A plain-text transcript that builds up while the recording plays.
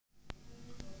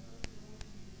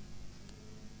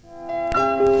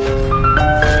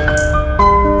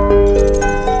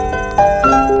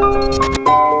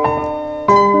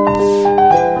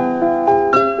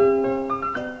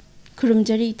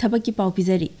ꯊꯕꯛꯀꯤ ꯄꯥꯎ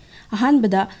ꯄꯤꯖꯔꯤ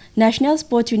ꯑꯍꯥꯟꯕꯗ ꯅꯦꯁꯅꯦꯜ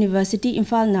ꯁ꯭ꯄꯣꯔꯠꯁ ꯌꯨꯅꯤꯚꯔꯁꯤꯇꯤ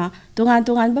ꯏꯝꯐꯥꯜꯅ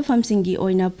ꯇꯣꯉꯥꯟꯕ ꯐꯝꯁꯤꯡꯒꯤ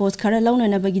ꯑꯣꯏꯅ ꯄꯣꯁꯠ ꯈꯔ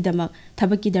ꯂꯧꯅꯅꯕꯒꯤꯗꯃꯛ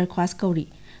ꯊꯕꯛꯀꯤ ꯗꯔꯈ꯭ꯋꯥꯁ ꯀꯧꯔꯤ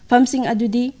ꯐꯝꯁꯤꯡ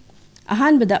ꯑꯗꯨꯗꯤ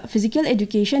ꯑꯍꯥꯟꯕꯗ ꯐꯤꯖꯤꯀꯦꯜ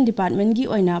एजुकेशन डिपार्टमेंटगी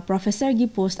ओइना प्रोफेसरगी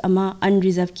पोस्ट अमा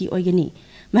अनरिजर्व की ओइगनी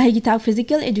महैगी थाक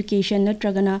physical education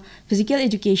नत्रगना physical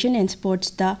education and sports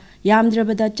दा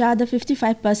यामद्रबदा चादा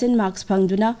 55% मार्क्स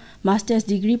फंगदुना मास्टर्स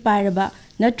डिग्री पाइरबा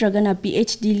नत्रगना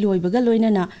पीएचडी लोइबगा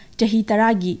लोइनना चही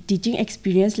तरागी टीचिंग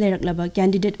एक्सपीरियंस लेरकलबा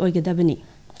कैंडिडेट ओइगदबनी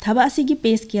थबा असिगी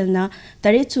पे स्केलना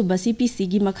 3 सुबा सीपीसी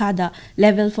गी मखादा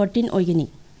लेवल 14 ओइगनी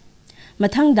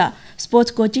मथंगदा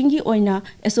स्पोर्ट्स कोचिंग की ओइना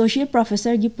एसोसिएट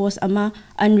प्रोफेसर की पोस्ट अमा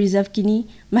अनरिजर्व किनी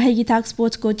महैगी थाक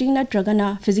sports coaching नत्रगना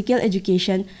physical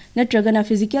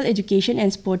education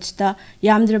and sports ता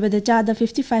यामद्रबदा चादा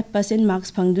 55% मार्क्स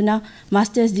फंगदुना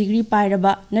मास्टर्स डिग्री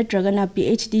पाइरबा नत्रगना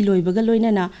पीएचडी लोइबगा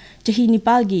लोइनना चही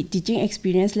निपालगी टीचिंग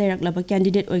एक्सपीरियंस लेरकलबा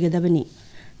कैंडिडेट ओइगदबनी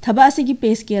थबा असिगी पे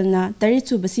स्केलना 3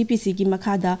 सुबा सीपीसी की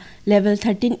मखादा level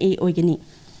 13A ओइगनी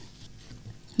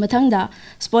मथंगदा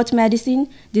sports medicine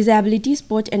disability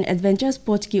sports and adventure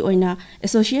sports की ओइना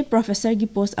एसोसिएट प्रोफेसर की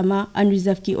पोस्ट अमा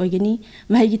अनरिजर्व की ओइगनी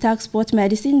महैगी थाक स्पोर्ट्स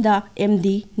मेडिसिन दा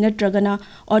एमडी नत्रगना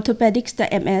ऑर्थोपेडिक्स दा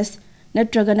MS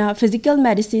नत्रगना physical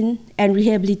medicine and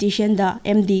rehabilitation दा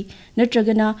एमडी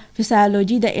नत्रगना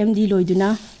फिजियोलॉजी दा एमडी लोइदुना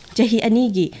चही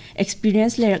अनीगी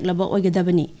एक्सपीरियंस लेरकलबा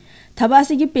ओइगदबनी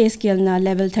थबासिगी पे स्केलना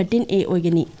level 13A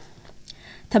ओइगनी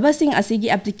थबसिंग असिगी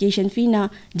application फीना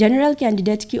general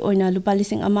candidates की ओइना लुपा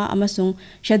लिसिंग अमा अमसुंग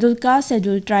schedule caste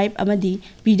schedule tribe अमदी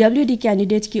PWD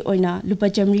candidates की ओइना लुपा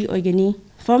चमरी ओइगनी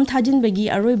फॉर्म थाजिनबगी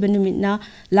अरोइब नुमितना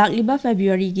लाक्लिबा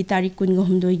फेब्रुआरी की तारीख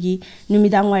 19 की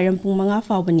नुमिदांग वाइरम पुंग 5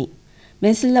 फावबनी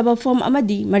मेंसिलबा फॉर्म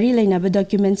अमदी मरी लेनाबा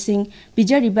डॉक्यूमेंट्सिंग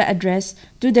पिजरिबा address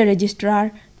to the registrar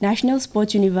national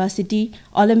sports university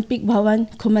Olympic भवन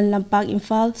खुमल लंपाक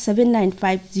इम्फाल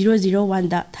 795001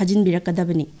 दा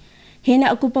थाजिनबिरकदबनी हेना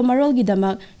अकुपा मरोलगी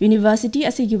दमक university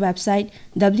असिगी website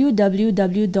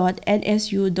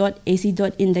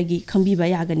www.nsu.ac.in दगी खंबीबा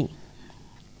यागनी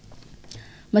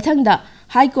मथंगदा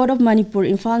high court of Manipur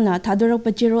Imphal ना थादोरक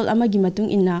पचेरोल अमगी मतुंग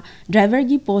इन्ना ड्राइवर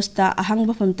की पोस्ट ता अहांग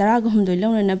बफम 13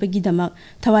 लौननबगी दमक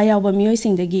थवा यावबा मियोय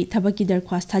सिंगदगी थबकी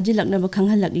दरख्वास्त थाजिलकनबा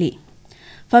खंगहलकली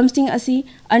फर्मसिंग असी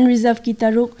अनरिजर्व की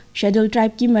 3 शेड्यूल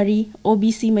ट्राइब की 3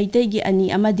 ओबीसी मैतै की 2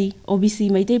 अमदी ओबीसी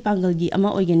मैतै पांगल की अमा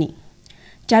ओइगनी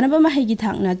चानबा महैगी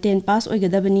थाकना 10 पास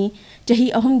ओइगदबनी चही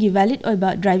अहुमगी वैलिड ओइबा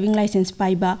ड्राइविंग लाइसेंस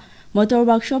पाइबा मोटर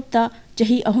वर्कशॉप ता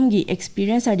चही अहुमगी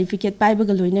एक्सपीरियंस सर्टिफिकेट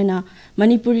पाइबगा लोइनना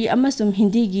मणिपुरी अमसुम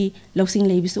हिंदी की लौसिंग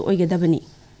लेबिसु ओइगदबनी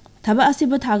थबा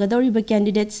असिबो थागदौरिबा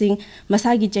कैंडिडेट सिंग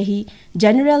मसागी चही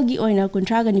जनरल की ओइना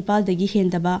 39 दगी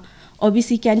हेंदबा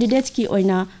ओबीसी कैंडिडेट्स की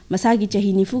ओइना मसागी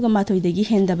चही 94 दगी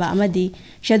हेंदबा अमदी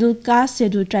schedule caste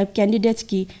schedule tribe candidates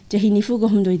की चही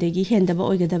 94 दगी हेंदबा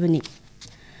ओइगदबनी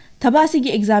थबासी की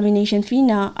एग्जामिनेशन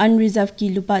फीना अनरिजर्व की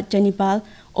लुपा चनिपाल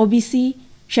OBC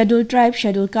schedule tribe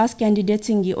schedule caste candidate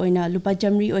सिंगी ओइना लुपा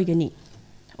चमरी ओइगनी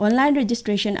online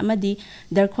registration अमदी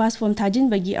दरख्वास्त फॉर्म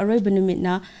थाजिनबगी अरोइब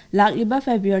नुमितना लाक्लिबा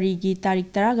फेब्रुआरी की तारीख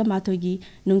 13 की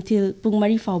नुंथिल पुंग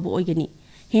 3 फावबो ओइगनी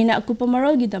हेना अकुपा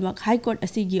मरोलगी दमक high court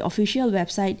असिगी official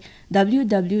website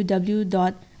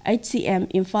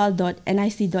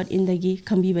www.hcminfal.nic.in दगी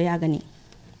खंबीबा यागनी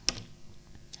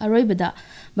अरोइबदा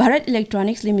Bharat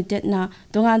electronics limited ना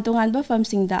तोंगान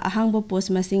फर्मसिंगदा अहांगबो पोस्ट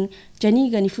मसिंग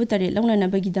 294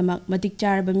 लौननबगीदमक मतिक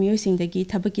चारबा मियोयसिंगदगी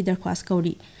थबकी दरख्वास्त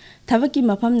कौरी थबकी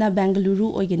मफमना बेंगलुरु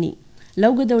ओइगनी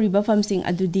लौगदौरिबा फर्मसिंग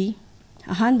अदुदी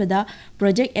अहानबदा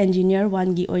प्रोजेक्ट इंजीनियर 1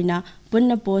 गी ओइना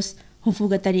पुन्ना पोस्ट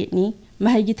 34 नी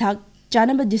महैगी थाक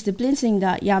चानबा discipline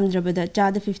सिंगदा यामद्रबदा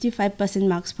चादा 55%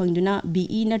 marks फंगदुना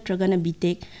be नत्रगना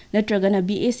BTech नत्रगना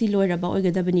BAC लोइरबा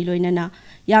ओइगदबनी लोइनना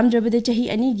यामद्रबदा चही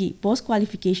अनीगी पोस्ट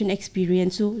क्वालिफिकेशन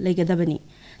एक्सपीरियंस सु लेगदबनी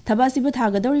थबासिबा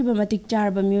थागदौरिबा मतिक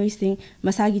चारबा मियोयसिंग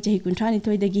मसागी चही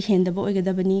 39 दगी हेंदबा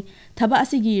ओइगदबनी थबा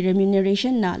असिगी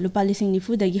रेम्यूनरेशन ना लुपा लिसिंग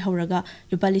 90 दगी हौरगा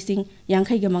लुपा लिसिंग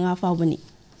 55 फावबनी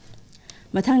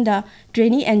मथंगदा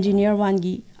ट्रेनी इंजीनियर 1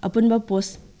 गी अपुनबा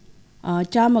पोस्ट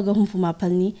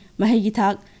 454 महैगी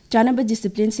थाक चानबा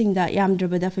discipline सिंगदा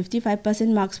यामद्रबदा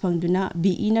 55% marks फंगदुना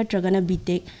be नत्रगना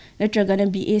BTech नत्रगना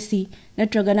BAC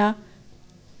नत्रगना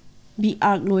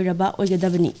BArch लोइरबा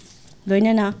ओइगदबनी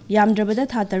लोइनना यामद्रबदा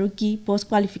था 3 की पोस्ट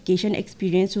क्वालिफिकेशन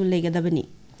एक्सपीरियंस सु लेगदबनी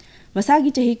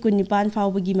मसागी चही 19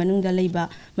 फावबगी मनुंगदा लेबा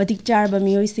मतिक चारबा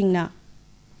मियोय सिंगना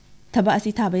थबा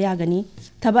असि थाबा यागनी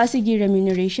थबा असिगी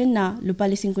रेम्यूनरेशन ना लुपा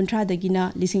लिसिंग 19 दगिना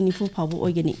लिसिंग 90 फावबो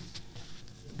ओइगनी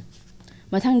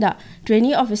मथंगदा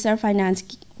trainee officer finance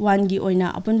 1 gi oina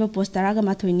apunba post taraga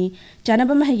mathoi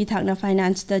chanaba mahigi thakna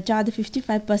finance ta chada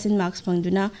 55% marks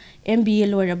phangduna MBA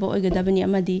loiraba oigadabani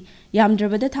amadi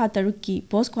yamdrabada tha taruk ki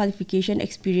post qualification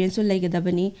experience u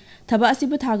leigadabani thaba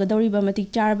asibu thagadoriba matik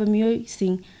charaba miyoi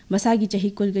sing masagi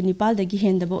chahi kulga nipal dagi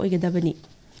hendaba oigadabani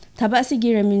thaba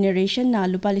asigi remuneration na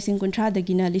lupa lising kontra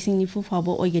dagina lising nifu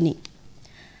phabo oigani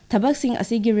thabak sing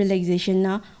asigi relaxation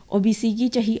na OBC ki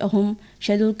chahi ahum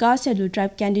schedule caste schedule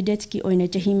tribe candidates ki oina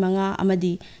chahi manga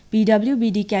amadi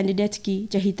PWBD candidates ki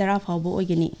chahi tara phabo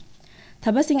oigani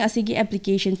thabasing asigi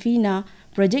application fee na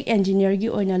project engineer gi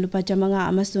oina lupa chamanga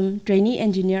amasum trainee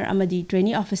engineer amadi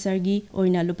trainee officer gi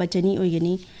oina lupa chani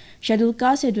oigani schedule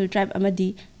caste schedule tribe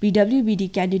amadi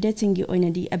PWBD candidates gi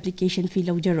oina di application fee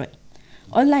lawjaroi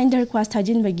online darkhwast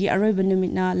thajin bagi aroiba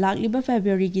numit na lagliba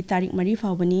February gi tarik mari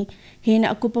phawbani hena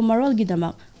akupa marol gi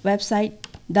damak website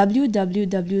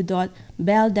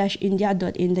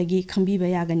www.bell-india.in dagi khambi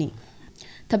bayagani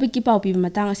tabiki pawpi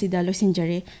matang asida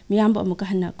losinjare miyamba amuka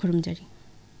hanna khurumjari